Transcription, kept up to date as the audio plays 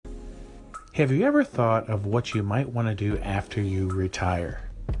Have you ever thought of what you might want to do after you retire?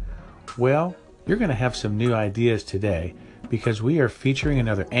 Well, you're going to have some new ideas today because we are featuring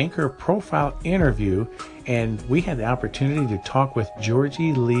another Anchor Profile interview, and we had the opportunity to talk with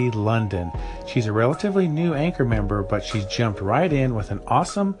Georgie Lee London. She's a relatively new Anchor member, but she's jumped right in with an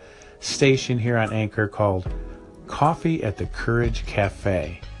awesome station here on Anchor called Coffee at the Courage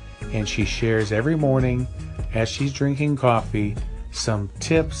Cafe. And she shares every morning as she's drinking coffee some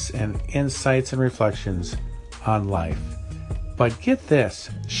tips and insights and reflections on life. But get this,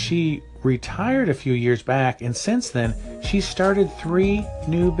 she retired a few years back, and since then, she started 3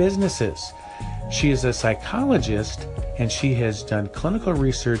 new businesses. She is a psychologist, and she has done clinical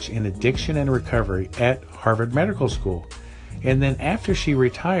research in addiction and recovery at Harvard Medical School. And then after she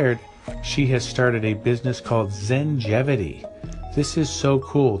retired, she has started a business called Zengevity. This is so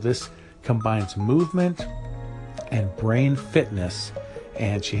cool. This combines movement and brain fitness,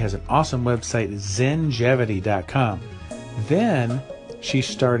 and she has an awesome website, zengevity.com. Then she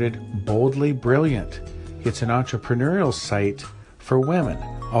started Boldly Brilliant. It's an entrepreneurial site for women,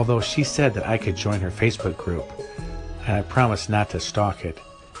 although she said that I could join her Facebook group, and I promised not to stalk it.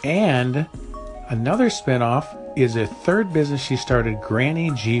 And another spinoff is a third business she started,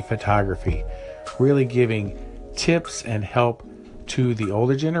 Granny G Photography, really giving tips and help to the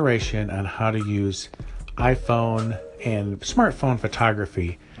older generation on how to use iPhone and smartphone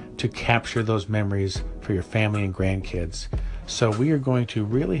photography to capture those memories for your family and grandkids. So we are going to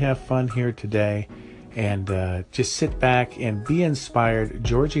really have fun here today, and just sit back and be inspired.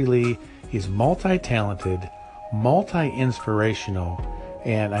 Georgie Lee is multi-talented, multi-inspirational,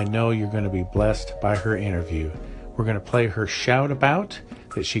 and I know you're going to be blessed by her interview. We're going to play her shout about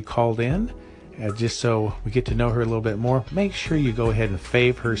that she called in, just so we get to know her a little bit more. Make sure you go ahead and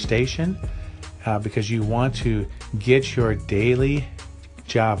fave her station, because you want to get your daily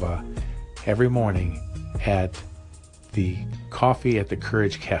Java every morning at the Coffee at the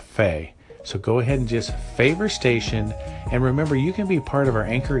Courage Cafe. So go ahead and just favor station. And remember, you can be part of our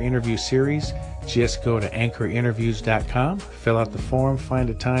Anchor interview series. Just go to anchorinterviews.com, fill out the form, find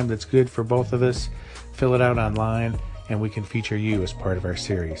a time that's good for both of us, fill it out online, and we can feature you as part of our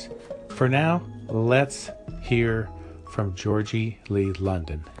series. For now, let's hear from Georgie Lee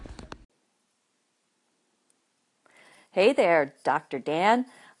London. Hey there, Dr. Dan.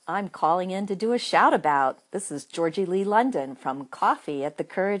 I'm calling in to do a shout about. This is Georgie Lee London from Coffee at the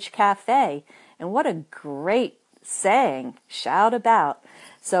Courage Cafe. And what a great saying, shout about.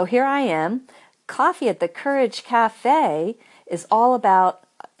 So here I am. Coffee at the Courage Cafe is all about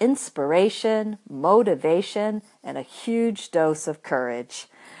inspiration, motivation, and a huge dose of courage.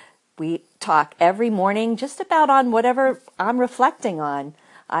 We talk every morning just about on whatever I'm reflecting on.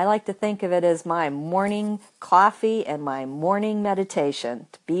 I like to think of it as my morning coffee and my morning meditation,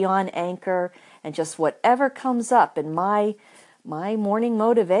 to be on Anchor, and just whatever comes up in my morning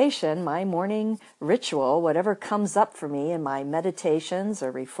motivation, my morning ritual, whatever comes up for me in my meditations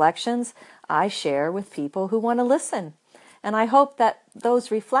or reflections, I share with people who want to listen. And I hope that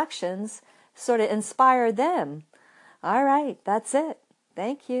those reflections sort of inspire them. All right, that's it.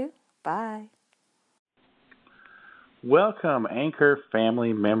 Thank you. Bye. Welcome, Anchor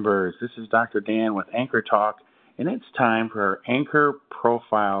family members. This is Dr. Dan with Anchor Talk, and it's time for our Anchor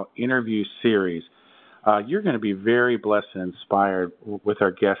Profile interview series. You're going to be very blessed and inspired with our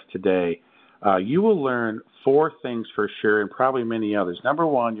guest today. You will learn 4 things for sure, and probably many others. Number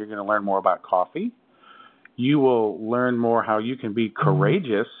 1, you're going to learn more about coffee. You will learn more how you can be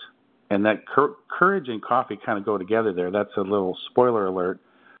courageous, and that courage and coffee kind of go together there. That's a little spoiler alert.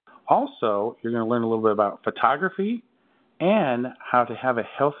 Also, you're going to learn a little bit about photography and how to have a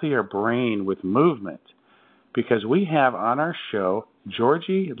healthier brain with movement, because we have on our show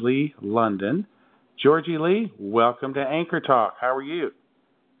Georgie Lee London. Georgie Lee, welcome to Anchor Talk. How are you?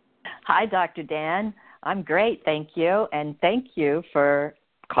 Hi, Dr. Dan. I'm great, thank you. And thank you for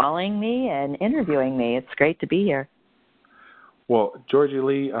calling me and interviewing me. It's great to be here. Well, Georgie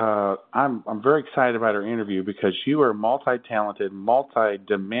Lee, I'm very excited about our interview because you are multi-talented,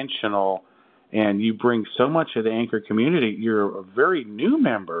 multi-dimensional, and you bring so much to the Anchor community. You're a very new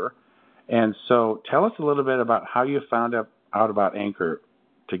member, and so tell us a little bit about how you found out about Anchor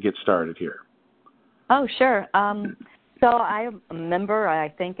to get started here. Oh, sure. So I'm a member, I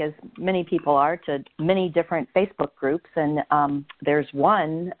think, as many people are, to many different Facebook groups, and there's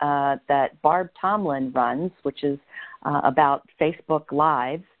one that Barb Tomlin runs, which is about Facebook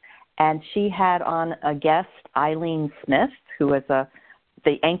Lives, and she had on a guest, Eileen Smith, who is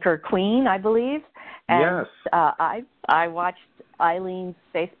the Anchor Queen, I believe. And yes. I watched Eileen's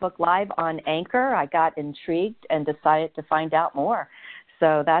Facebook Live on Anchor. I got intrigued and decided to find out more.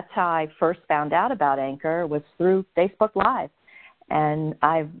 so that's how I first found out about Anchor, was through Facebook Live. And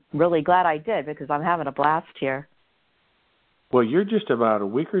I'm really glad I did, because I'm having a blast here. Well, you're just about a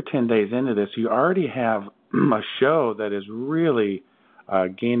week or 10 days into this. You already have a show that is really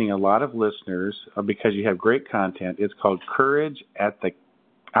gaining a lot of listeners because you have great content. It's called Coffee at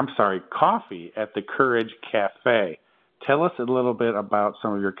the Courage Cafe. Tell us a little bit about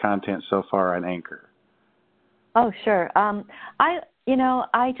some of your content so far on Anchor. Oh, sure.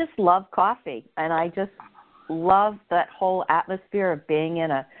 I just love coffee, and I just love that whole atmosphere of being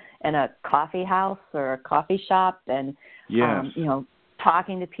in a coffee house or a coffee shop, and yes.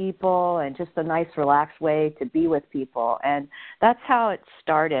 Talking to people, and just a nice, relaxed way to be with people. And that's how it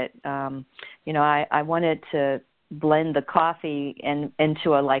started. I wanted to blend the coffee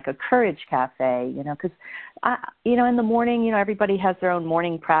into a Courage Cafe, because in the morning, everybody has their own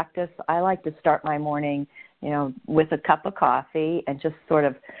morning practice. I like to start my morning, with a cup of coffee and just sort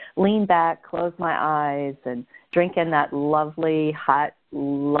of lean back, close my eyes, and drink in that lovely, hot,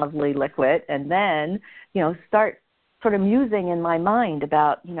 lovely liquid, and then, start sort of musing in my mind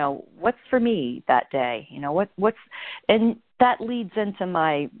about, what's for me that day, and that leads into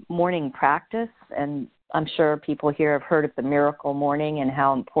my morning practice. And I'm sure people here have heard of the Miracle Morning and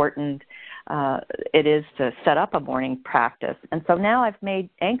how important it is to set up a morning practice. And so now I've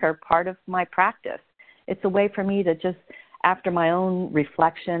made Anchor part of my practice. It's a way for me to just, after my own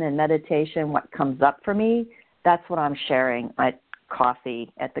reflection and meditation, what comes up for me, that's what I'm sharing at Coffee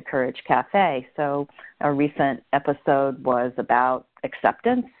at the Courage Cafe. So a recent episode was about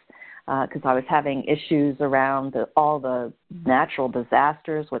acceptance, because I was having issues around all the natural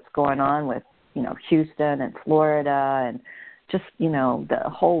disasters, what's going on with, Houston and Florida, and just, the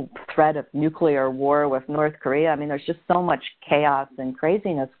whole threat of nuclear war with North Korea. I mean, there's just so much chaos and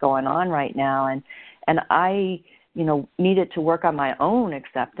craziness going on right now. And I, needed to work on my own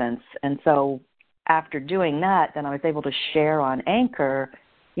acceptance. And so after doing that, then I was able to share on Anchor,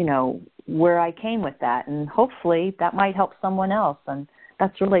 where I came with that. And hopefully that might help someone else. And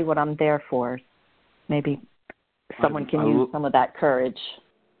that's really what I'm there for. Maybe someone can use some of that courage.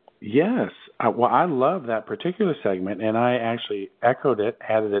 Yes. I love that particular segment, and I actually echoed it,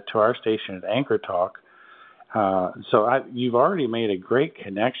 added it to our station at Anchor Talk. You've already made a great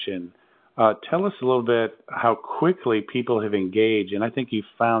connection. Tell us a little bit how quickly people have engaged, and I think you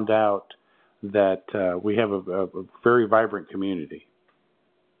found out that we have a very vibrant community.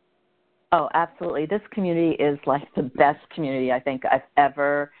 Oh, absolutely. This community is like the best community I think I've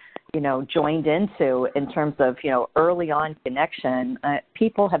ever, joined into in terms of, early on connection.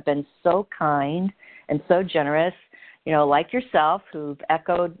 People have been so kind and so generous, like yourself, who've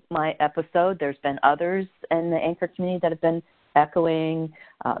echoed my episode. There's been others in the Anchor community that have been echoing,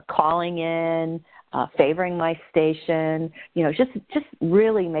 calling in, favoring my station, just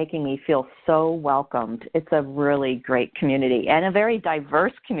really making me feel so welcomed. It's a really great community and a very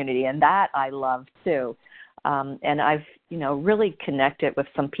diverse community, and that I love too. And I've, really connected with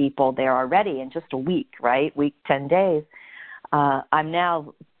some people there already in just a week, right? 10 days. I'm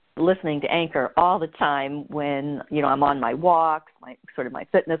now listening to Anchor all the time when, I'm on my walks, my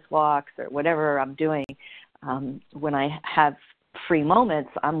fitness walks or whatever I'm doing. When I have free moments,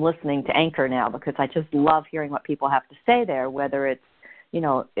 I'm listening to Anchor now because I just love hearing what people have to say there, whether it's,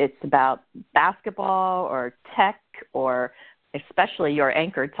 it's about basketball or tech or especially your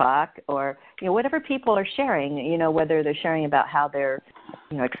Anchor Talk or, whatever people are sharing, whether they're sharing about how they're,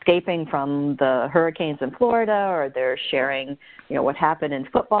 escaping from the hurricanes in Florida or they're sharing, what happened in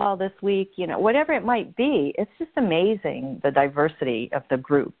football this week, whatever it might be. It's just amazing the diversity of the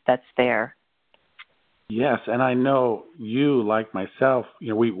group that's there. Yes, and I know you, like myself,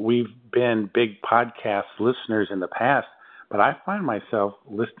 we've been big podcast listeners in the past, but I find myself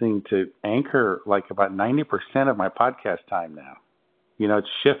listening to Anchor like about 90% of my podcast time now. It's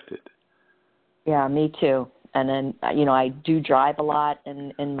shifted. Yeah, me too. And then, I do drive a lot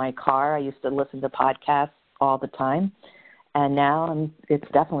in my car. I used to listen to podcasts all the time, and now it's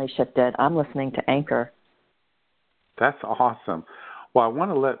definitely shifted. I'm listening to Anchor. That's awesome. Well, I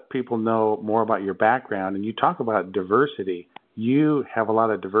want to let people know more about your background, and you talk about diversity. You have a lot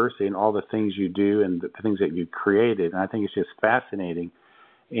of diversity in all the things you do and the things that you created, and I think it's just fascinating,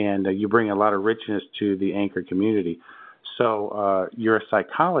 and you bring a lot of richness to the Anchor community. So you're a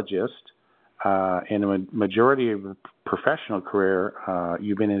psychologist, and a majority of your professional career,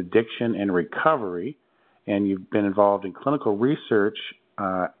 you've been in addiction and recovery, and you've been involved in clinical research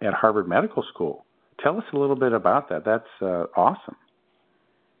at Harvard Medical School. Tell us a little bit about that. That's awesome.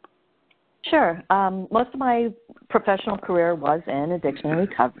 Sure. Most of my professional career was in addiction and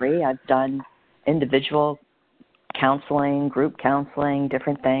recovery. I've done individual counseling, group counseling,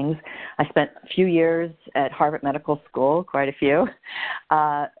 different things. I spent a few years at Harvard Medical School, quite a few,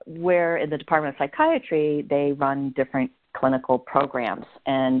 where in the Department of Psychiatry, they run different clinical programs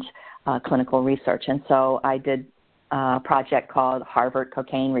and clinical research. And so I did a project called Harvard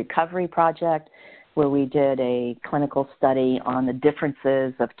Cocaine Recovery Project, where we did a clinical study on the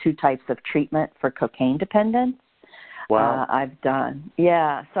differences of two types of treatment for cocaine dependence. Wow. I've done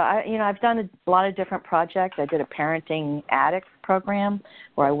a lot of different projects. I did a parenting addicts program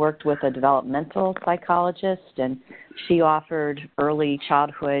where I worked with a developmental psychologist, and she offered early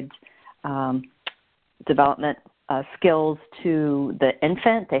childhood development skills to the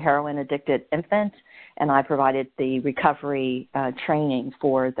infant, the heroin-addicted infant, and I provided the recovery training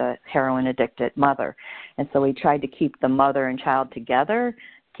for the heroin-addicted mother. And so we tried to keep the mother and child together,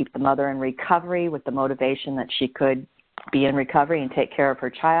 keep the mother in recovery with the motivation that she could be in recovery and take care of her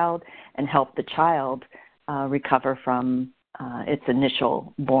child, and help the child recover from its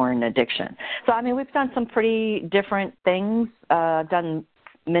initial born addiction. So, I mean, we've done some pretty different things. I've done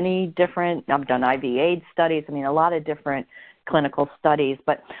IV/AIDS studies. I mean, a lot of different clinical studies.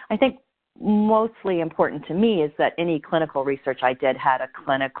 But I think mostly important to me is that any clinical research I did had a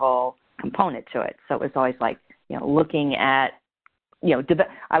clinical component to it. So it was always like, looking at,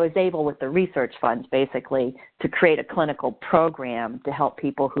 I was able with the research funds basically to create a clinical program to help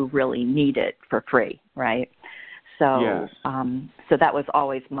people who really need it for free, right? So, yes. So that was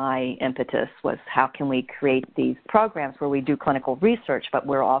always my impetus, was how can we create these programs where we do clinical research, but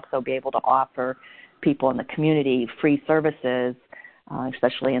we'll also be able to offer people in the community free services,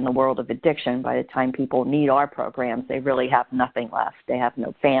 especially in the world of addiction. By the time people need our programs, they really have nothing left. They have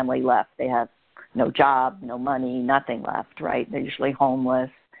no family left. They have no job, no money, nothing left, right? They're usually homeless.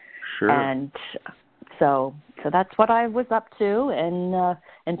 Sure. And so that's what I was up to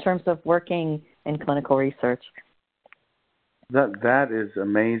in terms of working in clinical research. That is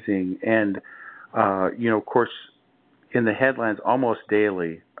amazing. And, of course, in the headlines almost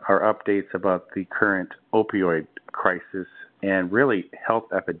daily are updates about the current opioid crisis and really health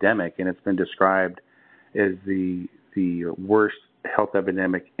epidemic. And it's been described as the worst health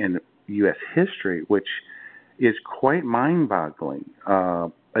epidemic in U.S. history, which is quite mind-boggling.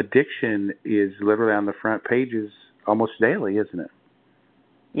 Addiction is literally on the front pages almost daily, isn't it?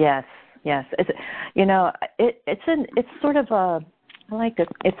 Yes. It's sort of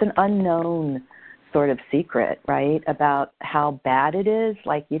it's an unknown sort of secret, right, about how bad it is.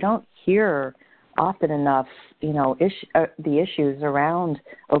 Like, you don't hear often enough, the issues around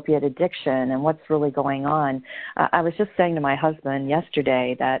opiate addiction and what's really going on. I was just saying to my husband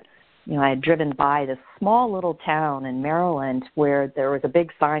yesterday that, I had driven by this small little town in Maryland where there was a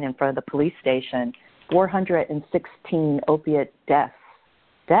big sign in front of the police station, 416 opiate deaths,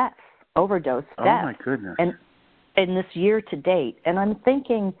 overdose deaths. Oh, my goodness. And in this year to date. And I'm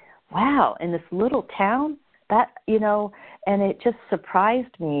thinking, wow, in this little town, that, and it just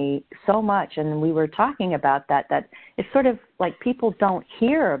surprised me so much. And we were talking about that it's sort of like people don't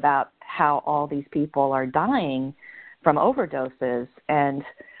hear about how all these people are dying from overdoses. And,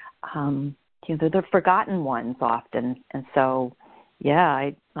 they're the forgotten ones often. And so, yeah,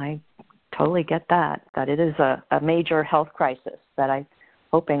 I totally get that it is a major health crisis that I'm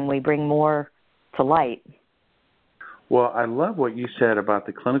hoping we bring more to light. Well, I love what you said about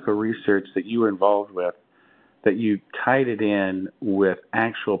the clinical research that you were involved with, that you tied it in with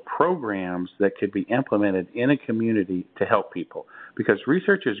actual programs that could be implemented in a community to help people. Because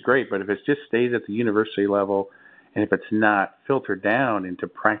research is great, but if it just stays at the university level and if it's not filtered down into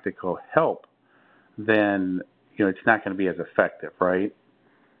practical help, then, it's not going to be as effective, right?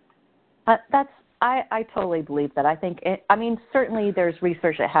 I totally believe that. I think, certainly there's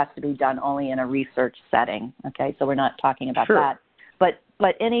research that has to be done only in a research setting, okay? So we're not talking about Sure. that.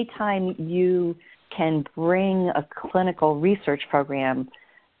 But anytime you can bring a clinical research program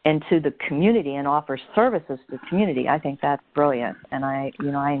into the community and offer services to the community, I think that's brilliant. And I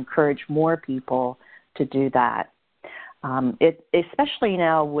encourage more people to do that. Especially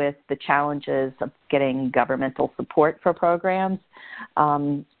now with the challenges of getting governmental support for programs,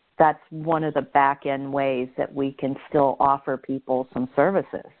 that's one of the back-end ways that we can still offer people some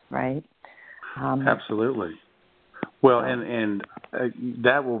services, right? Absolutely. Well, and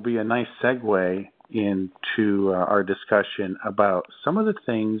that will be a nice segue into our discussion about some of the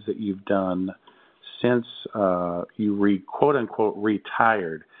things that you've done since you quote-unquote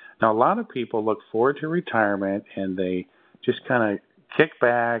retired. Now, a lot of people look forward to retirement and they just kind of kick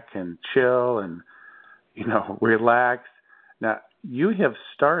back and chill and, relax. Now, you have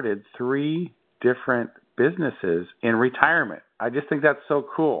started 3 different businesses in retirement. I just think that's so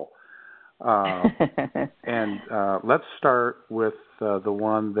cool. And let's start with the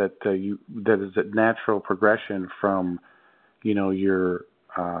one that that is a natural progression from, your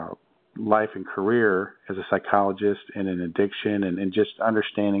life and career as a psychologist and in addiction and just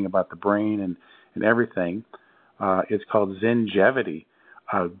understanding about the brain and everything. It's called Zengevity.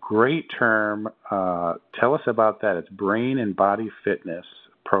 A great term. Tell us about that. It's brain and body fitness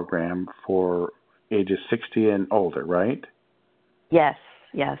program for ages 60 and older, right? Yes,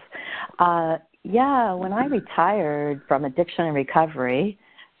 yes. Yeah, when I retired from addiction and recovery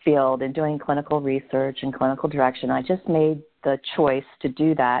field and doing clinical research and clinical direction, I just made the choice to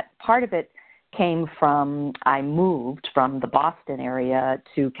do that. Part of it came from I moved from the Boston area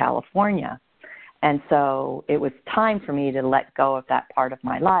to California. And so it was time for me to let go of that part of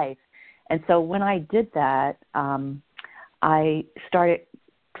my life. And so when I did that, I started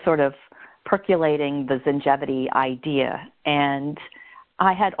sort of percolating the Zengevity idea. And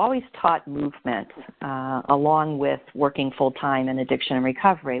I had always taught movement along with working full-time in addiction and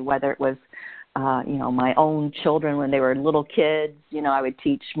recovery, whether it was, my own children when they were little kids. I would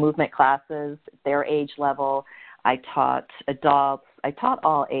teach movement classes at their age level. I taught adults. I taught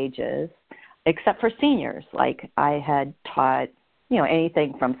all ages except for seniors. Like I had taught,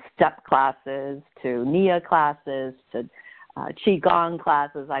 anything from step classes to NIA classes to Qigong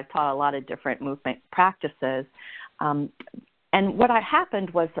classes. I've taught a lot of different movement practices. And what happened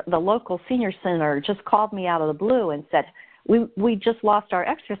was the local senior center just called me out of the blue and said, we just lost our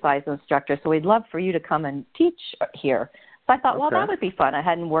exercise instructor, so we'd love for you to come and teach here. So I thought, well, that would be fun. I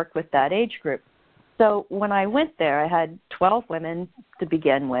hadn't worked with that age group. So when I went there, I had 12 women to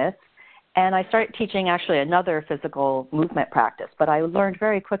begin with, and I started teaching actually another physical movement practice, but I learned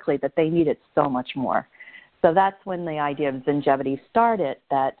very quickly that they needed so much more. So that's when the idea of Zengevity started,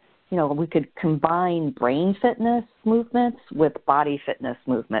 that we could combine brain fitness movements with body fitness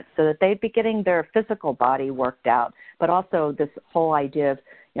movements so that they'd be getting their physical body worked out, but also this whole idea of,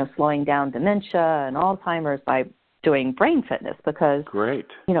 slowing down dementia and Alzheimer's by doing brain fitness because, Great.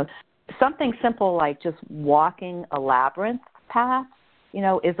 Something simple like just walking a labyrinth path,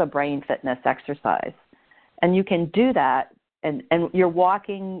 is a brain fitness exercise. And you can do that and you're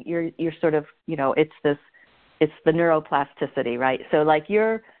walking, you're sort of, it's the neuroplasticity, right? So like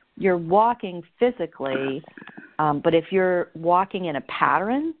you're walking physically, but if you're walking in a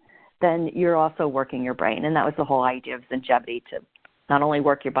pattern, then you're also working your brain. And that was the whole idea of Zengevity, to not only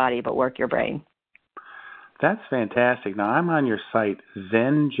work your body, but work your brain. That's fantastic. Now, I'm on your site,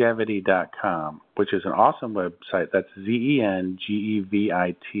 Zengevity.com, which is an awesome website. That's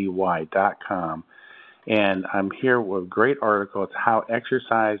Zengevity.com. And I'm here with a great article. It's how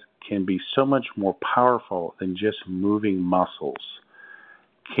exercise can be so much more powerful than just moving muscles.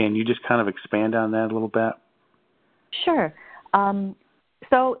 Can you just kind of expand on that a little bit? Sure.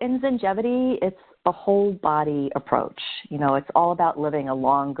 So in Zengevity, it's a whole body approach. It's all about living a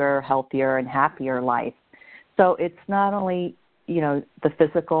longer, healthier, and happier life. So it's not only, the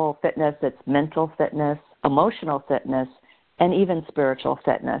physical fitness, it's mental fitness, emotional fitness, and even spiritual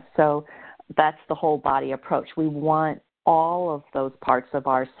fitness. So that's the whole body approach. We want all of those parts of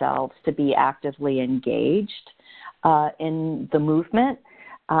ourselves to be actively engaged in the movement.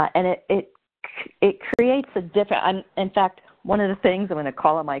 And it creates a different, in fact, one of the things I'm going to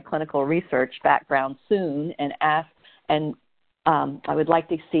call on my clinical research background soon and ask, and I would like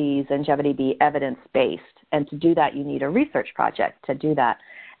to see Zengevity be evidence-based. And to do that, you need a research project to do that.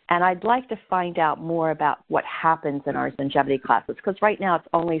 And I'd like to find out more about what happens in our Zengevity classes, because right now it's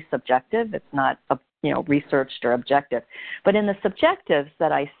only subjective. It's not, researched or objective. But in the subjectives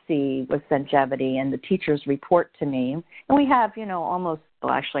that I see with Zengevity and the teachers report to me, and we have, almost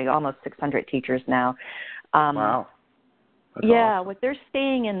 600 teachers now. Wow. That's awesome. What they're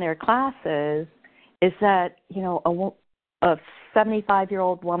seeing in their classes is that, a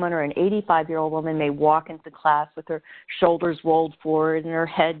 75-year-old woman or an 85-year-old woman may walk into class with her shoulders rolled forward and her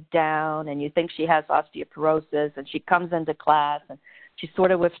head down, and you think she has osteoporosis, and she comes into class and she's sort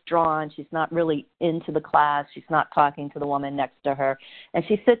of withdrawn. She's not really into the class. She's not talking to the woman next to her. And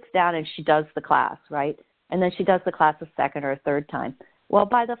she sits down and she does the class, right? And then she does the class a second or a third time. Well,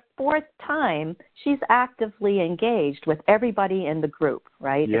 by the fourth time, she's actively engaged with everybody in the group,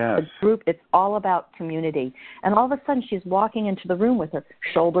 right? Yes. It's the group, it's all about community. And all of a sudden, she's walking into the room with her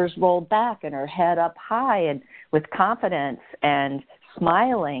shoulders rolled back and her head up high and with confidence and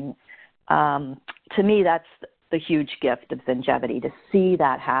smiling. To me, that's the huge gift of Zengevity. To see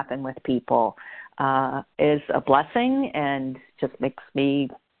that happen with people is a blessing and just makes me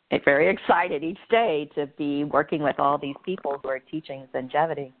very excited each day to be working with all these people who are teaching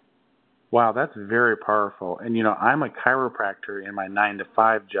Zengevity. Wow, that's very powerful. And, I'm a chiropractor in my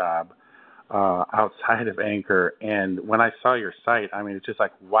 9-to-5 job. outside of Anchor. And when I saw your site, I mean, it's just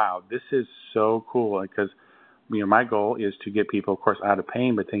like, wow, this is so cool. Because, my goal is to get people, of course, out of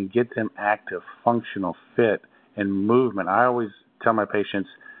pain, but then get them active, functional, fit, and movement. I always tell my patients,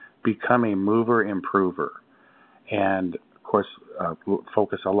 become a mover improver. And, of course,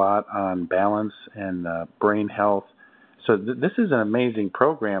 focus a lot on balance and brain health. So this is an amazing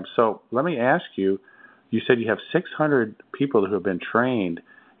program. So let me ask you, you said you have 600 people who have been trained.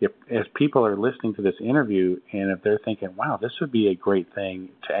 If, as people are listening to this interview, and if they're thinking, wow, this would be a great thing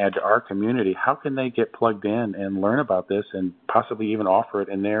to add to our community, how can they get plugged in and learn about this and possibly even offer it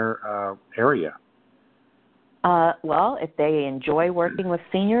in their area? Well, if they enjoy working with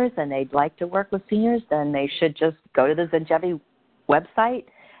seniors and they'd like to work with seniors, then they should just go to the Zengevity website,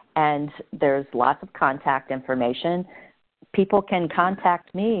 and there's lots of contact information. People can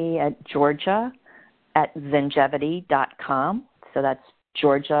contact me at georgia@zengevity.com. So that's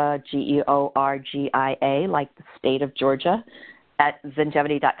Georgia, Georgia, like the state of Georgia, at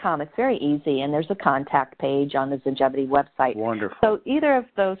Zengevity.com. It's very easy, and there's a contact page on the Zengevity website. Wonderful. So either of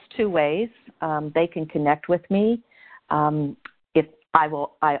those two ways, they can connect with me. I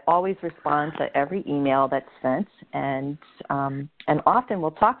always respond to every email that's sent, and often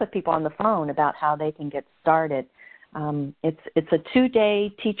we'll talk with people on the phone about how they can get started. It's a 2-day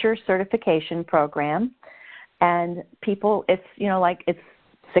teacher certification program, and people, it's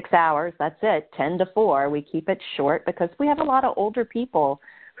 6 hours, that's it, 10 to 4. We keep it short because we have a lot of older people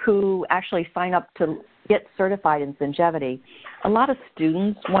who actually sign up to get certified in Zengevity. A lot of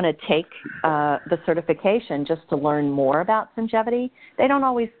students want to take the certification just to learn more about Zengevity. They don't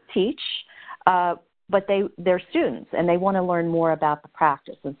always teach, but they're students, and they want to learn more about the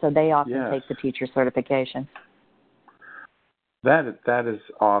practice, and so they often take the teacher certification. That is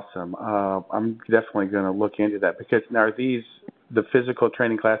awesome. I'm definitely going to look into that, because now are these the physical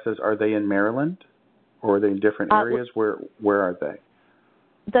training classes? Are they in Maryland, or are they in different areas? Where are they?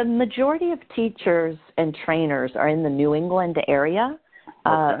 The majority of teachers and trainers are in the New England area.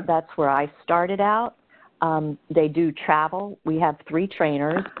 Okay. That's where I started out. They do travel. We have 3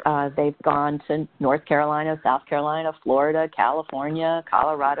 trainers. They've gone to North Carolina, South Carolina, Florida, California,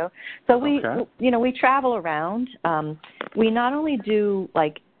 Colorado. So we travel around. We not only do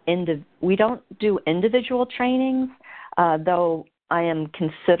we don't do individual trainings, though I am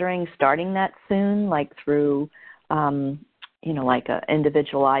considering starting that soon, through like a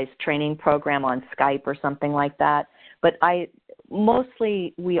individualized training program on Skype or something like that. But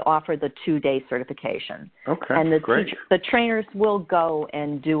mostly we offer the 2-day certification. Okay, and great. The trainers will go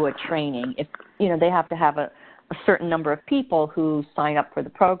and do a training. If they have to have a certain number of people who sign up for the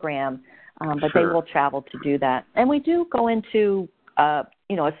program, but they will travel to do that. And we do go into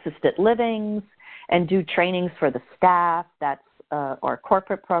assisted livings and do trainings for the staff. That's our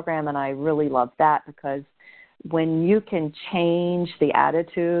corporate program, and I really love that, because when you can change the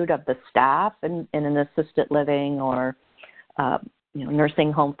attitude of the staff in an assisted living or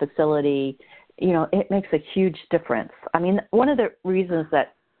nursing home facility, it makes a huge difference. I mean, one of the reasons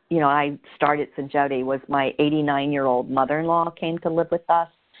that I started Zengevity was my 89-year-old mother-in-law came to live with us,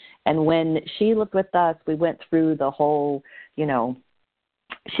 and when she lived with us, we went through the whole,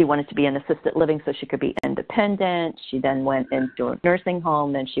 she wanted to be in assisted living so she could be independent. She then went into a nursing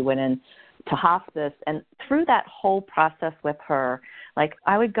home, then she went in to hospice. And through that whole process with her,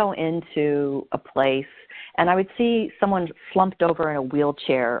 I would go into a place and I would see someone slumped over in a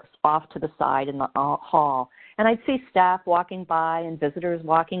wheelchair off to the side in the hall. And I'd see staff walking by and visitors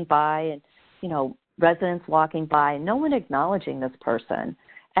walking by and, residents walking by, and no one acknowledging this person.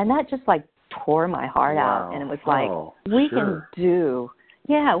 And that just tore my heart out. And it was we can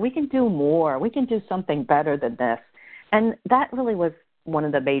do more. We can do something better than this. And that really was one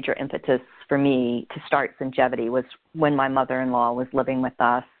of the major impetus for me to start Zengevity, was when my mother-in-law was living with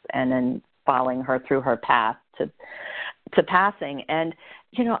us and then following her through her path to passing. And,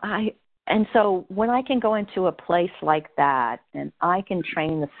 so when I can go into a place like that and I can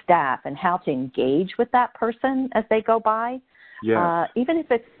train the staff and how to engage with that person as they go by, even if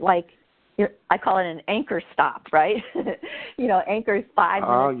it's I call it an anchor stop, right? Anchor's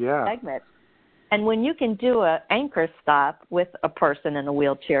 5-minute segment. And when you can do an anchor stop with a person in a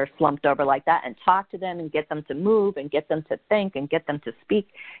wheelchair slumped over like that and talk to them and get them to move and get them to think and get them to speak,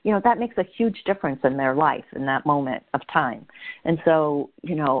 that makes a huge difference in their life in that moment of time. And so,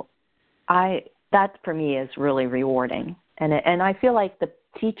 that for me is really rewarding. And I feel like the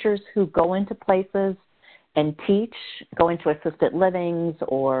teachers who go into places and teach, go into assisted livings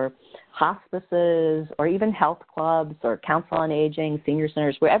or hospices or even health clubs or council on aging, senior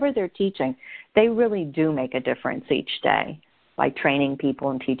centers, wherever they're teaching, they really do make a difference each day by training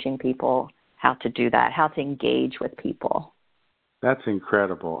people and teaching people how to do that, how to engage with people. That's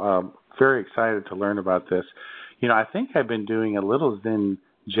incredible. Very excited to learn about this. I think I've been doing a little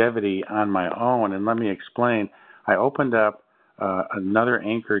Zengevity on my own, and let me explain. I opened up another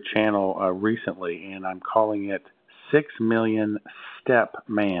Anchor channel recently, and I'm calling it 6 Million Step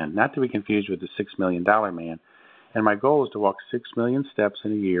Man, not to be confused with the $6 Million Man. And my goal is to walk 6 million steps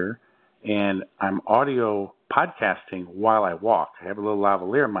in a year, and I'm audio podcasting while I walk. I have a little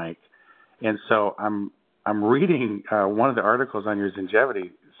lavalier mic, and so I'm reading one of the articles on your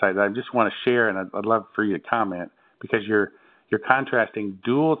Zengevity site that I just want to share, and I'd love for you to comment, because you're contrasting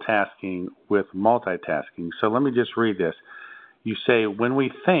dual tasking with multitasking. So let me just read this. You say, when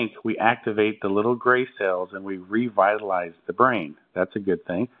we think, we activate the little gray cells and we revitalize the brain. That's a good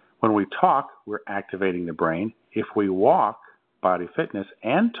thing. When we talk, we're activating the brain. If we walk, body fitness,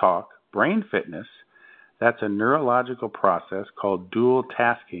 and talk, brain fitness, that's a neurological process called dual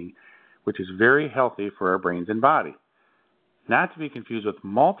tasking, which is very healthy for our brains and body. Not to be confused with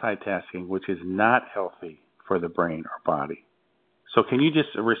multitasking, which is not healthy for the brain or body. So can you just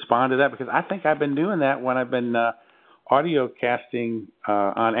respond to that? Because I think I've been doing that when I've been audio casting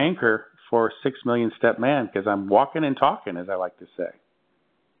on Anchor for 6 Million Step Man, because I'm walking and talking, as I like to say.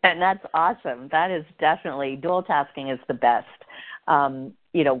 And that's awesome. That is definitely, dual tasking is the best.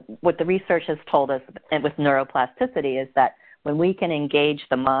 What the research has told us, and with neuroplasticity, is that when we can engage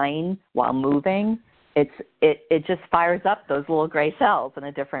the mind while moving, it just fires up those little gray cells in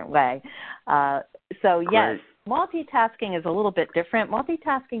a different way. So yes, multitasking is a little bit different.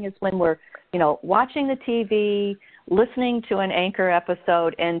 Multitasking is when we're, watching the TV, listening to an Anchor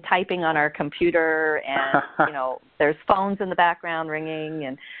episode, and typing on our computer, and there's phones in the background ringing,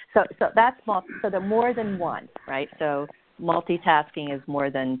 and so that's so they're more than one, right? So multitasking is more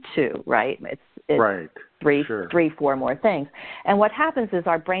than two, right? It's right. Three, four more things. And what happens is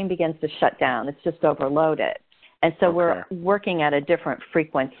our brain begins to shut down. It's just overloaded. And so we're working at a different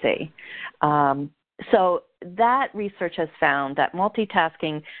frequency. So that research has found that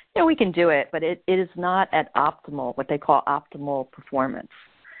multitasking, we can do it, but it is not at optimal, what they call optimal performance.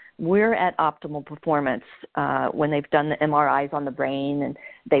 We're at optimal performance when they've done the MRIs on the brain and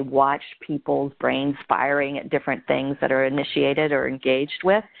they watch people's brains firing at different things that are initiated or engaged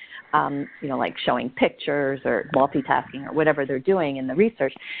with, like showing pictures or multitasking or whatever they're doing in the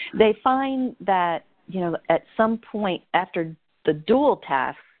research. They find that, at some point after the dual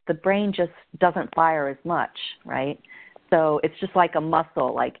tasks, the brain just doesn't fire as much, right? So it's just like a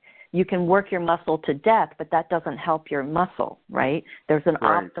muscle. Like you can work your muscle to death, but that doesn't help your muscle, right? There's an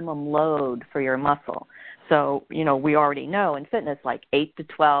optimum load for your muscle. So, we already know in fitness, like 8 to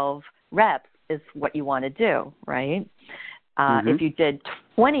 12 reps is what you want to do, right? If you did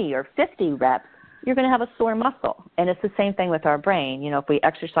 20 or 50 reps, you're going to have a sore muscle. And it's the same thing with our brain. If we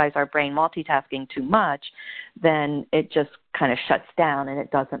exercise our brain multitasking too much, then it just kind of shuts down and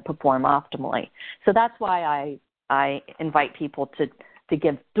it doesn't perform optimally. So that's why I invite people to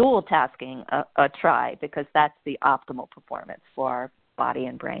give dual tasking a try, because that's the optimal performance for our body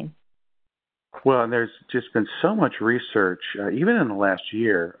and brain. Well, and there's just been so much research, even in the last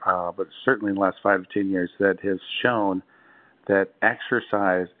year, but certainly in the last 5 to 10 years, that has shown that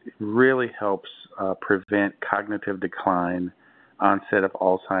exercise really helps prevent cognitive decline, onset of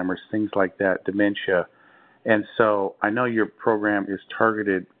Alzheimer's, things like that, dementia. And so I know your program is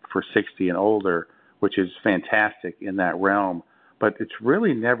targeted for 60 and older, which is fantastic in that realm, but it's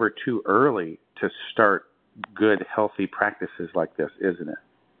really never too early to start good, healthy practices like this, isn't it?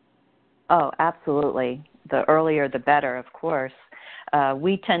 Oh, absolutely. The earlier, the better, of course.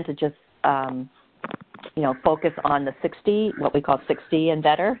 We tend to just focus on the 60, what we call 60 and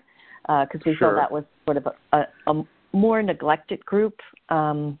better, because we feel that was sort of a more neglected group.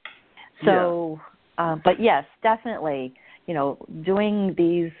 But yes, definitely, doing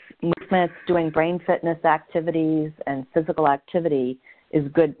these movements, doing brain fitness activities and physical activity is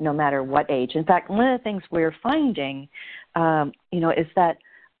good no matter what age. In fact, one of the things we're finding, is that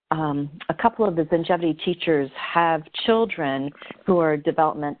a couple of the Zengevity teachers have children who are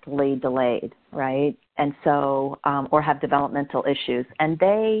developmentally delayed, right? And so, or have developmental issues. And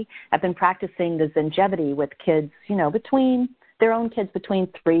they have been practicing the Zengevity with kids, between their own kids between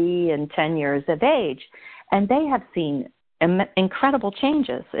 3 and 10 years of age. And they have seen incredible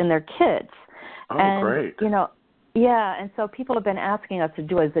changes in their kids. Oh, and, great. And so people have been asking us to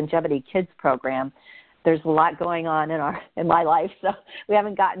do a Zengevity Kids program. There's a lot going on in my life, so we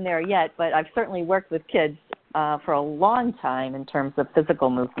haven't gotten there yet, but I've certainly worked with kids for a long time in terms of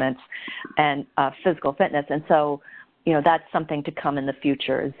physical movements and physical fitness. And so, that's something to come in the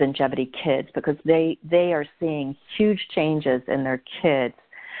future, is Zengevity Kids, because they are seeing huge changes in their kids.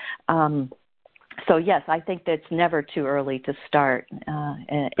 So yes, I think that it's never too early to start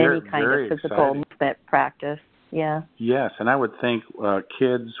any kind of physical movement practice. Yeah. Yes, and I would think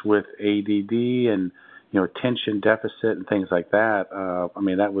kids with ADD and attention deficit and things like that.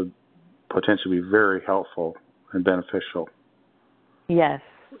 That would potentially be very helpful and beneficial. Yes.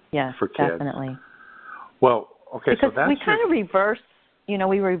 For kids. Definitely. Well, okay, because so that's we kind of reverse.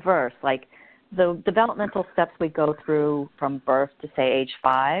 We reverse like the developmental steps we go through from birth to say age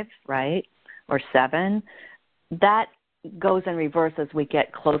 5, right, or 7. That goes in reverse as we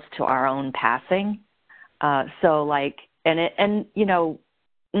get close to our own passing.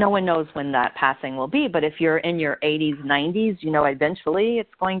 No one knows when that passing will be, but if you're in your 80s, 90s, eventually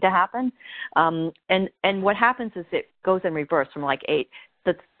it's going to happen. And what happens is it goes in reverse from like 8.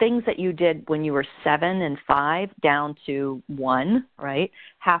 The things that you did when you were 7 and 5 down to 1, right,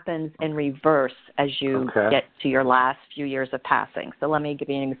 happens in reverse as you get to your last few years of passing. So let me give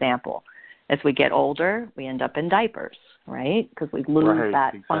you an example. As we get older, we end up in diapers, right, because we lose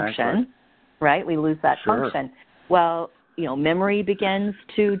that function, right? We lose that function. Well, memory begins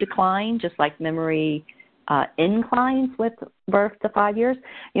to decline, just like memory inclines with birth to 5 years.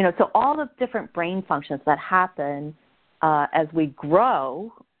 So all the different brain functions that happen as we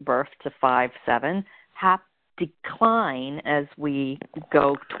grow, birth to 5, 7, decline as we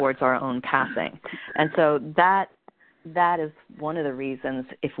go towards our own passing. And so that is one of the reasons,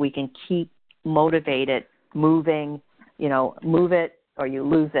 if we can keep motivated, moving, move it or you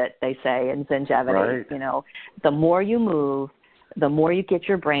lose it, they say in Zengevity. Right. The more you move, the more you get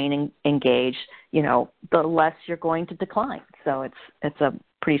your brain engaged, the less you're going to decline. So it's a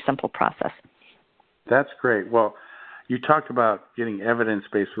pretty simple process. That's great. Well, you talked about getting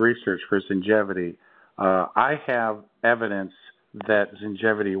evidence-based research for Zengevity. I have evidence that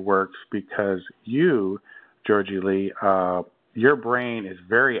Zengevity works because you, Georgie Lee, your brain is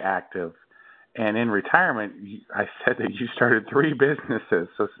very active. And in retirement, I said that you started 3 businesses.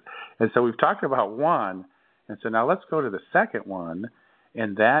 So we've talked about one. And so now let's go to the second one,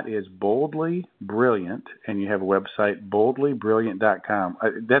 and that is Boldly Brilliant. And you have a website, boldlybrilliant.com.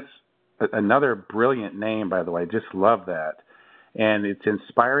 That's another brilliant name, by the way. I just love that. And it's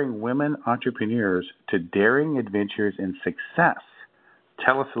inspiring women entrepreneurs to daring adventures and success.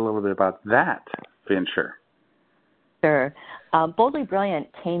 Tell us a little bit about that venture. Sure. Boldly Brilliant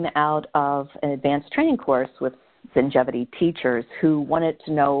came out of an advanced training course with Zengevity teachers who wanted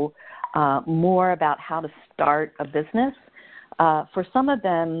to know more about how to start a business. For some of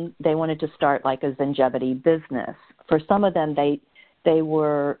them, they wanted to start like a Zengevity business. For some of them, they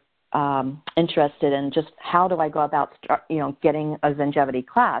were interested in just how do I go about getting a Zengevity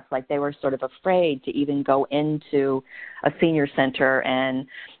class. Like they were sort of afraid to even go into a senior center and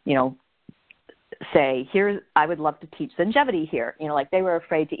say, here, I would love to teach Zengevity here. Like they were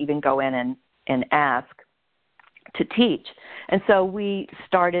afraid to even go in and ask to teach. And so we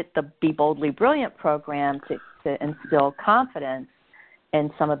started the Be Boldly Brilliant program to instill confidence in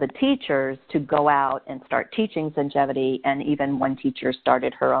some of the teachers to go out and start teaching Zengevity. And even one teacher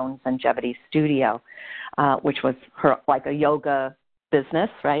started her own Zengevity studio, which was her like a yoga business,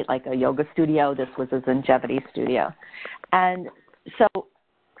 right? Like a yoga studio. This was a Zengevity studio. And so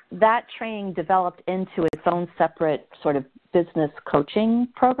that training developed into its own separate sort of business coaching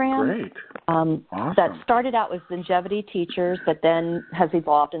program. Great. Awesome. That started out with Zengevity teachers, but then has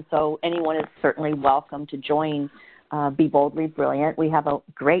evolved. And so anyone is certainly welcome to join Be Boldly Brilliant. We have a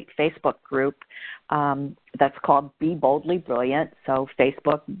great Facebook group that's called Be Boldly Brilliant. So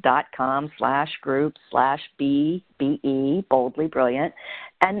facebook.com/group/be Boldly Brilliant.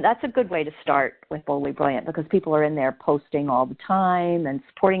 And that's a good way to start with Boldly Brilliant because people are in there posting all the time and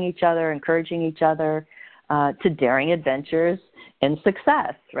supporting each other, encouraging each other to daring adventures and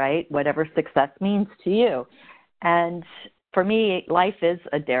success, right? Whatever success means to you. And for me, life is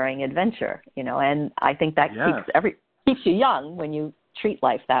a daring adventure, and I think that keeps you young when you treat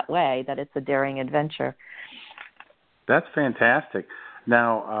life that way, that it's a daring adventure. That's fantastic.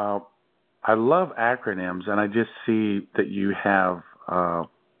 Now, I love acronyms, and I just see that you have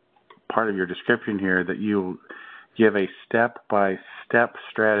part of your description here that you give a step-by-step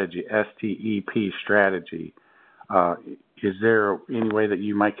strategy, STEP strategy. Is there any way that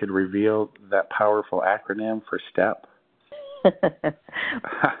you could reveal that powerful acronym for STEP?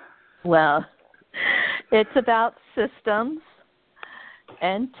 Well, it's about systems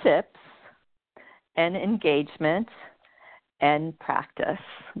and tips and engagement and practice.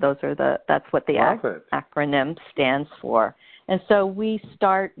 That's what the acronym stands for. And so we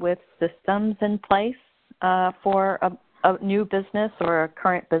start with systems in place for a new business or a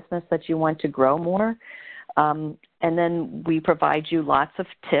current business that you want to grow more. And then we provide you lots of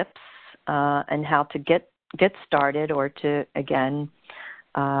tips and how to get started, or to, again,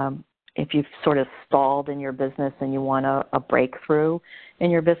 if you've sort of stalled in your business and you want a breakthrough in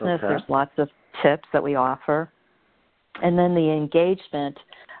your business, there's lots of tips that we offer. And then the engagement,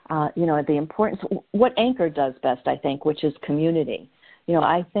 the importance, what Anchor does best, I think, which is community.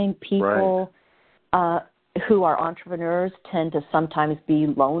 I think people who are entrepreneurs tend to sometimes be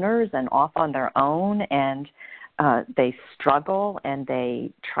loners and off on their own, and they struggle and they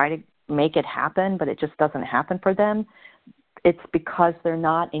try to make it happen, but it just doesn't happen for them. It's because they're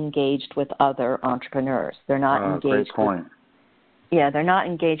not engaged with other entrepreneurs. They're not engaged. Great point. They're not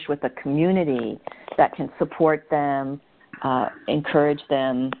engaged with a community that can support them, encourage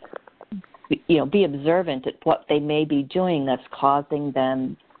them, be observant at what they may be doing that's causing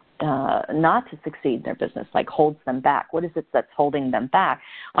them not to succeed in their business, like holds them back. What is it that's holding them back?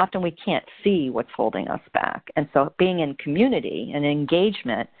 Often we can't see what's holding us back. And so being in community and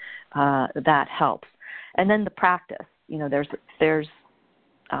engagement, that helps. And then the practice. There's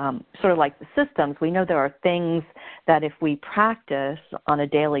sort of like the systems. We know there are things that if we practice on a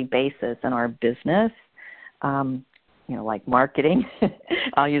daily basis in our business, like marketing.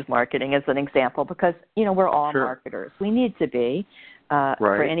 I'll use marketing as an example because, we're all marketers. We need to be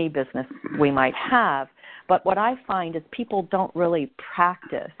for any business we might have. But what I find is people don't really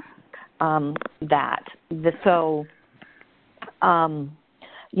practice that. So,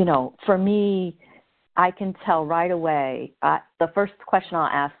 for me, I can tell right away. The first question I'll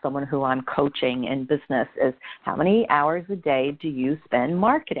ask someone who I'm coaching in business is, how many hours a day do you spend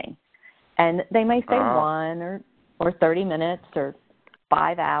marketing? And they may say 1 or 30 minutes or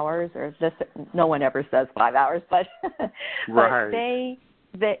 5 hours or this. No one ever says 5 hours, but but they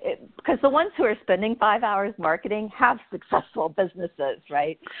because the ones who are spending 5 hours marketing have successful businesses,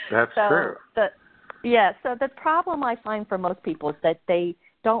 right? That's true. So the problem I find for most people is that they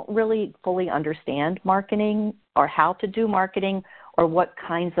don't really fully understand marketing or how to do marketing or what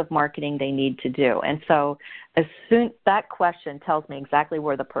kinds of marketing they need to do. And so that question tells me exactly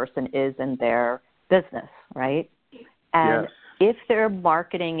where the person is in their business, right? And if they're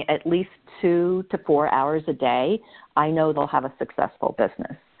marketing at least 2 to 4 hours a day, I know they'll have a successful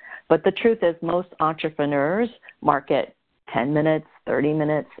business. But the truth is most entrepreneurs market 10 minutes, 30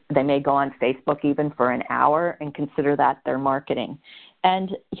 minutes. They may go on Facebook even for an hour and consider that their marketing.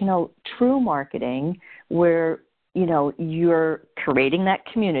 And, true marketing where, you're creating that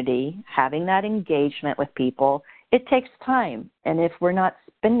community, having that engagement with people, it takes time. And if we're not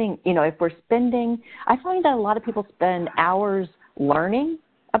spending, I find that a lot of people spend hours learning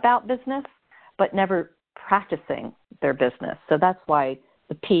about business, but never practicing their business. So that's why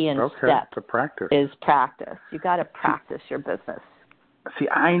the P in STEP is practice. You got to practice your business. See,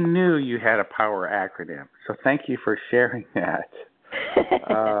 I knew you had a power acronym, so thank you for sharing that.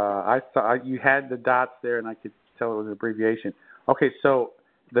 I saw you had the dots there, and I could tell it was an abbreviation. Okay, so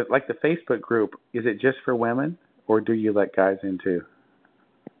the Facebook group, is it just for women, or do you let guys in too?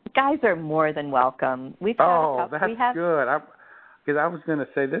 Guys are more than welcome. That's good. Because I was going to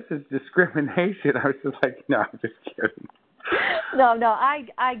say this is discrimination. I was just like, no, I'm just kidding. No,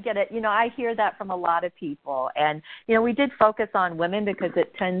 I get it. I hear that from a lot of people. And, we did focus on women because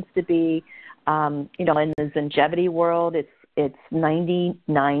it tends to be, in the Zengevity world, it's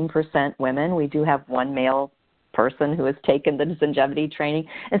 99% women. We do have one male person who has taken the Zengevity training.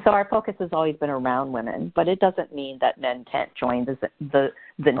 And so our focus has always been around women. But it doesn't mean that men can't join the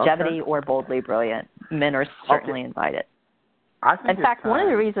Zengevity or Boldly Brilliant. Men are certainly invited. In fact, one of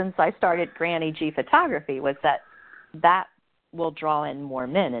the reasons I started Granny G Photography was that will draw in more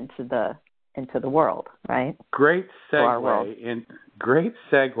men into the world, right? Great segue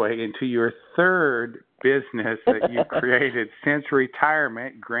into your third business that you created since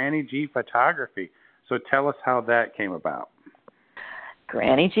retirement, Granny G Photography. So tell us how that came about.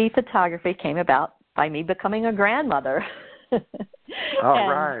 Granny G Photography came about by me becoming a grandmother.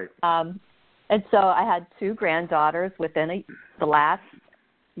 Right. And so I had 2 granddaughters within the last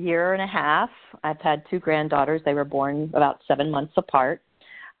year and a half. I've had 2 granddaughters. They were born about 7 months apart.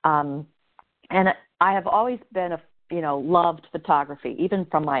 And I have always been loved photography. Even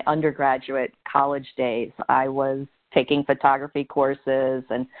from my undergraduate college days, I was taking photography courses,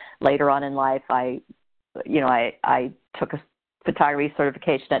 and later on in life, I took a photography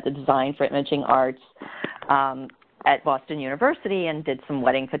certification at the Design for Imaging Arts at Boston University and did some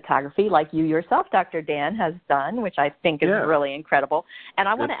wedding photography like you yourself, Dr. Dan, has done, which I think is really incredible. And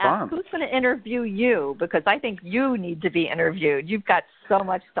I want to ask, who's going to interview you? Because I think you need to be interviewed. You've got so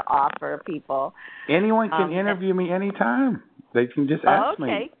much to offer people. Anyone can interview me anytime. They can just ask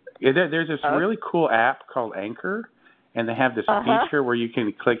me. There's this really cool app called Anchor, and they have this feature where you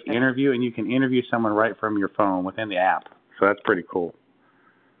can click interview, and you can interview someone right from your phone within the app. So that's pretty cool.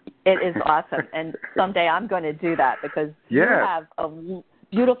 It is awesome, and someday I'm going to do that because you have a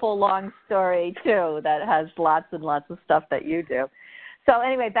beautiful long story, too, that has lots and lots of stuff that you do. So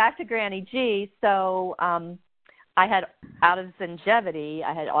anyway, back to Granny G. So I had, out of Zingevity,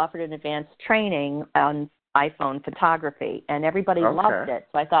 I had offered an advanced training on iPhone photography, and everybody loved it.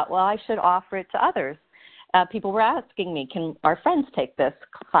 So I thought, well, I should offer it to others. People were asking me, can our friends take this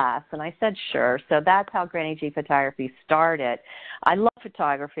class? And I said, sure. So that's how Granny G Photography started. I love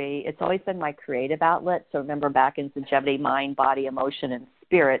photography. It's always been my creative outlet. So remember back in Zingevity, mind, body, emotion, and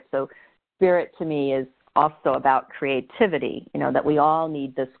spirit. So spirit to me is also about creativity, that we all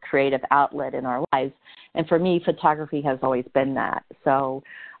need this creative outlet in our lives. And for me, photography has always been that. So,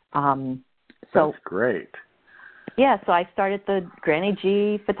 that's great. Yeah, so I started the Granny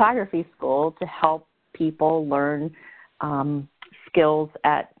G Photography School to help people learn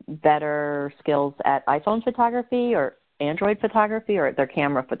better skills at iPhone photography or Android photography or their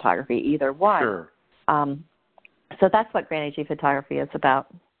camera photography, either one. Sure. So that's what Granny G Photography is about.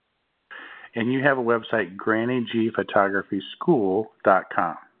 And you have a website,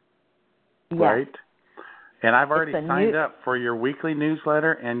 GrannyGPhotographySchool.com, right? Yes. And I've already signed up for your weekly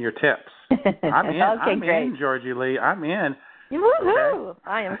newsletter and your tips. I'm in. Okay, I'm in, Georgie Lee. I'm in. Woohoo! Okay.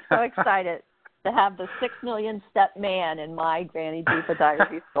 I am so excited to have the 6 million step man in my Granny G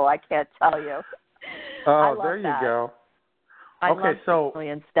Photography School. I can't tell you. Oh, there you go. I love 6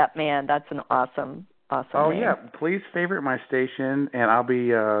 million step man. That's an awesome name. Yeah. Please favorite my station, and I'll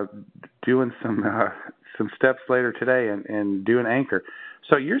be doing some steps later today and do an anchor.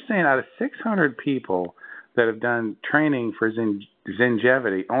 So you're saying out of 600 people that have done training for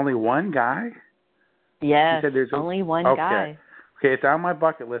Zingevity, only one guy? Yes, only one guy. Okay, it's on my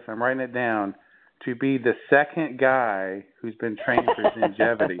bucket list. I'm writing it down to be the second guy who's been trained for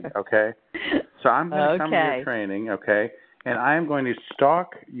Zingevity, okay? So I'm going to come to your training, okay? And I'm going to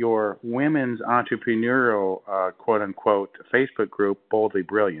stalk your women's entrepreneurial, quote-unquote, Facebook group, Boldly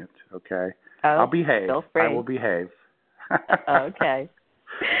Brilliant, okay? I'll behave. Feel free. I will behave. Okay.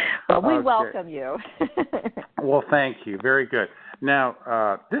 Well, we welcome you. Well, thank you. Very good.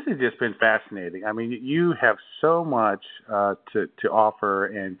 Now, this has just been fascinating. I mean, you have so much to offer,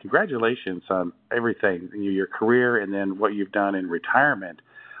 and congratulations on everything, your career and then what you've done in retirement.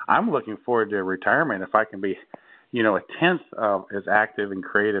 I'm looking forward to retirement if I can be, a tenth of as active and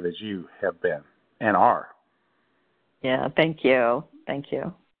creative as you have been and are. Yeah, thank you. Thank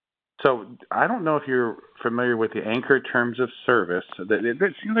you. So I don't know if you're familiar with the Anchor Terms of Service.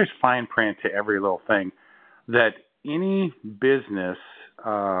 There's fine print to every little thing that any business,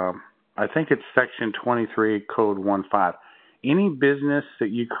 I think it's Section 23, Code 15, any business that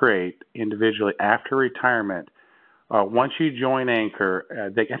you create individually after retirement, once you join Anchor,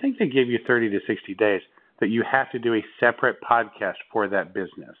 I think they give you 30 to 60 days that you have to do a separate podcast for that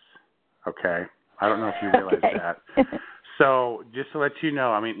business. Okay? I don't know if you realize that. So just to let you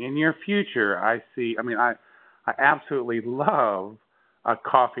know, in your future, I absolutely love a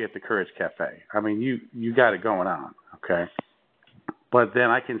coffee at the Courage Cafe. You got it going on, okay? But then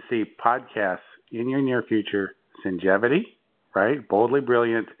I can see podcasts in your near future, Zingevity, right? Boldly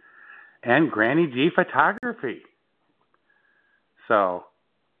Brilliant, and Granny G Photography. So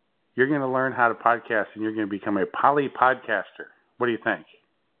you're going to learn how to podcast, and you're going to become a poly-podcaster. What do you think?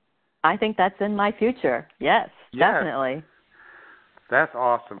 I think that's in my future. Yes, definitely. That's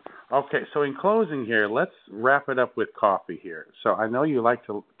awesome. Okay, so in closing here, let's wrap it up with coffee here. So I know you like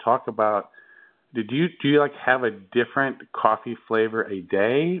to talk about, do you like have a different coffee flavor a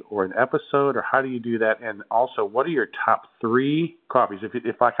day or an episode, or how do you do that? And also, what are your top 3 coffees?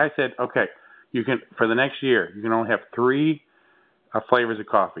 If like I said, okay, you can, for the next year, you can only have 3 flavors of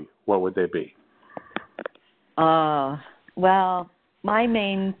coffee, what would they be? Well, my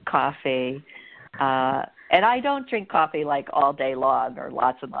main coffee, and I don't drink coffee like all day long or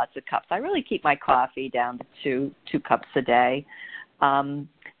lots and lots of cups. I really keep my coffee down to 2 cups a day.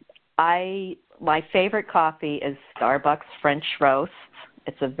 My favorite coffee is Starbucks French Roast.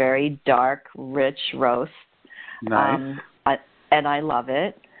 It's a very dark, rich roast. Nice. And I love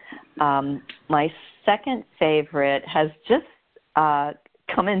it. My second favorite has just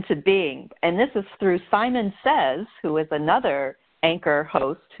come into being, and this is through Simon Says, who is another Anchor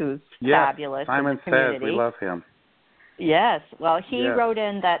host who's fabulous. Simon in the community. Says, we love him. Yes. Well, he wrote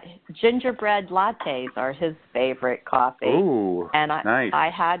in that gingerbread lattes are his favorite coffee. Ooh, and nice. I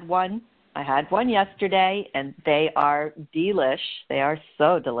had one yesterday, and they are delish. They are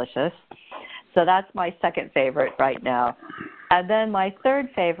so delicious. So that's my second favorite right now. And then my third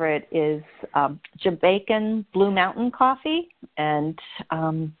favorite is Jamaican Blue Mountain coffee, and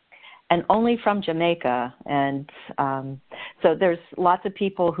only from Jamaica. And so there's lots of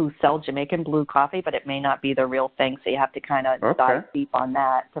people who sell Jamaican blue coffee, but it may not be the real thing, so you have to kind of dive deep on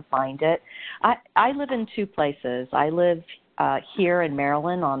that to find it. I live in two places. I live here in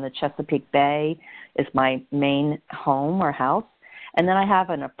Maryland on the Chesapeake Bay is my main home or house. And then I have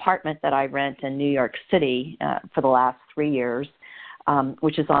an apartment that I rent in New York City for the last 3 years,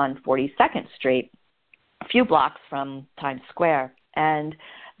 which is on 42nd Street, a few blocks from Times Square. And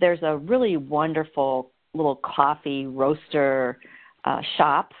there's a really wonderful little coffee roaster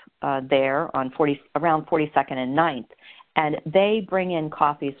shop there on around 42nd and 9th. And they bring in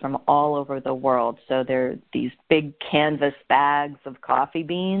coffees from all over the world. So they're these big canvas bags of coffee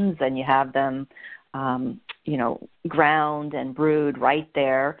beans, and you have them ground and brewed right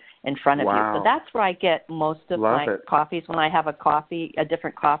there in front of you. So that's where I get most of my coffees when I have a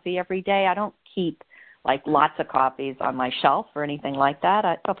different coffee every day. I don't keep like lots of coffees on my shelf or anything like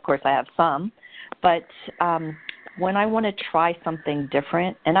that. Of course, I have some. But when I want to try something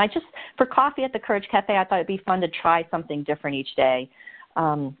different, and for coffee at the Courage Cafe, I thought it'd be fun to try something different each day.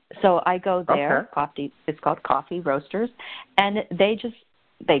 So I go there. Okay. It's called Coffee Roasters, and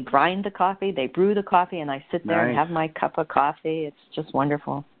they grind the coffee, they brew the coffee, and I sit there and have my cup of coffee. It's just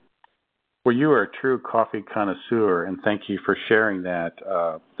wonderful. Well, you are a true coffee connoisseur, and thank you for sharing that.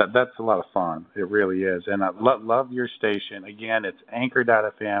 That's a lot of fun. It really is. And I love your station. Again, it's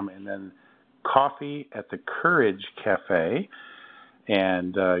Anchor.fm, and then Coffee at the Courage Cafe.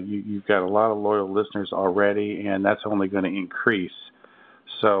 And you've got a lot of loyal listeners already, and that's only going to increase.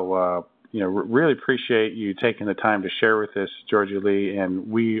 So, really appreciate you taking the time to share with us, Georgie Lee, and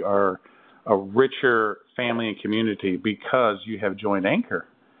we are a richer family and community because you have joined Anchor.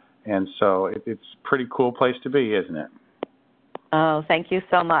 And so it's a pretty cool place to be, isn't it? Oh, thank you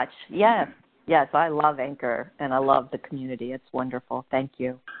so much. Yes, I love Anchor, and I love the community. It's wonderful. Thank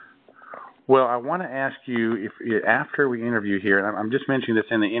you. Well, I want to ask you, if after we interview here, and I'm just mentioning this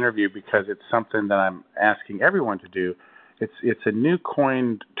in the interview because it's something that I'm asking everyone to do. It's a new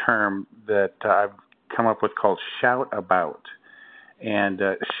coined term that I've come up with called shout about. And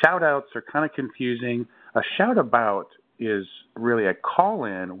shout outs are kind of confusing. A shout about is really a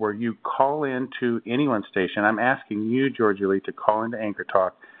call-in where you call in to anyone's station. I'm asking you, Georgie Lee, to call into Anchor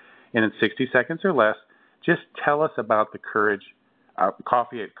Talk, and in 60 seconds or less, just tell us about the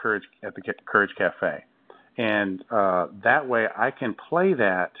coffee at the Courage Cafe. And that way I can play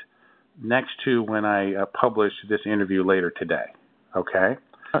that next to when I publish this interview later today. Okay?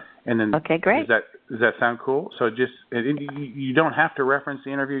 And then okay, great. Does that sound cool? So you don't have to reference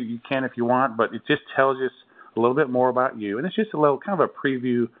the interview. You can if you want, but it just tells us a little bit more about you. And it's just a little kind of a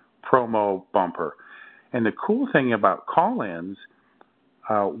preview promo bumper. And the cool thing about call-ins,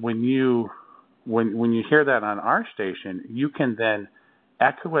 when you hear that on our station, you can then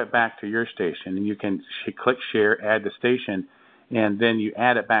echo it back to your station, and you can click share, add the station, and then you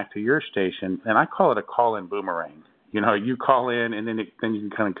add it back to your station. And I call it a call-in boomerang. You call in, and then you can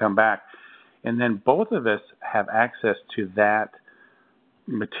kind of come back. And then both of us have access to that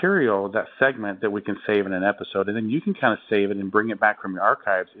material, that segment that we can save in an episode, and then you can kind of save it and bring it back from your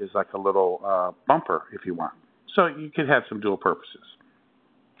archives as like a little bumper if you want. So you could have some dual purposes.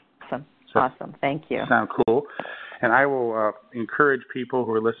 Awesome. Thank you. Sound cool? And I will encourage people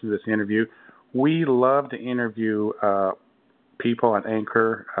who are listening to this interview. We love to interview people on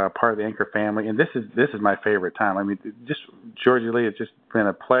Anchor, part of the Anchor family, and this is my favorite time. I mean, just Georgie Lee, it's just been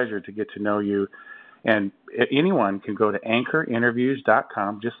a pleasure to get to know you. And anyone can go to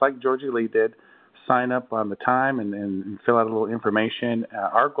anchorinterviews.com, just like Georgie Lee did, sign up on the time and fill out a little information.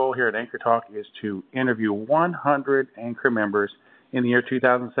 Our goal here at Anchor Talk is to interview 100 Anchor members in the year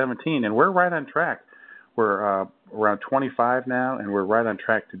 2017, and we're right on track. We're around 25 now, and we're right on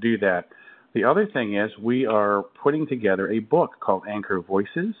track to do that. The other thing is we are putting together a book called Anchor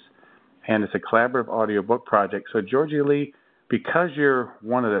Voices, and it's a collaborative audiobook project. So, Georgie Lee, because you're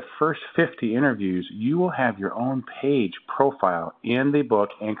one of the first 50 interviews, you will have your own page profile in the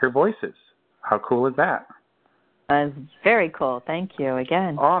book Anchor Voices. How cool is that? That's very cool. Thank you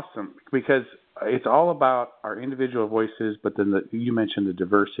again. Awesome, because it's all about our individual voices, but then you mentioned the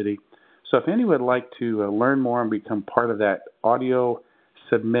diversity. So if anyone would like to learn more and become part of that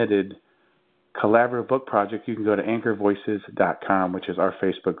audio-submitted collaborative book project, you can go to anchorvoices.com, which is our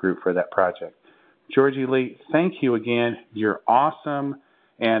Facebook group for that project. Georgie Lee, thank you again. You're awesome.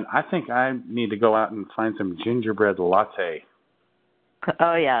 And I think I need to go out and find some gingerbread latte.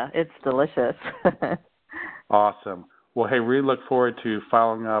 Oh, yeah. It's delicious. Awesome. Well, hey, we look forward to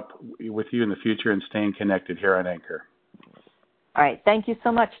following up with you in the future and staying connected here on Anchor. All right. Thank you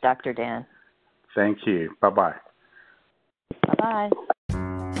so much, Dr. Dan. Thank you. Bye-bye. Bye-bye.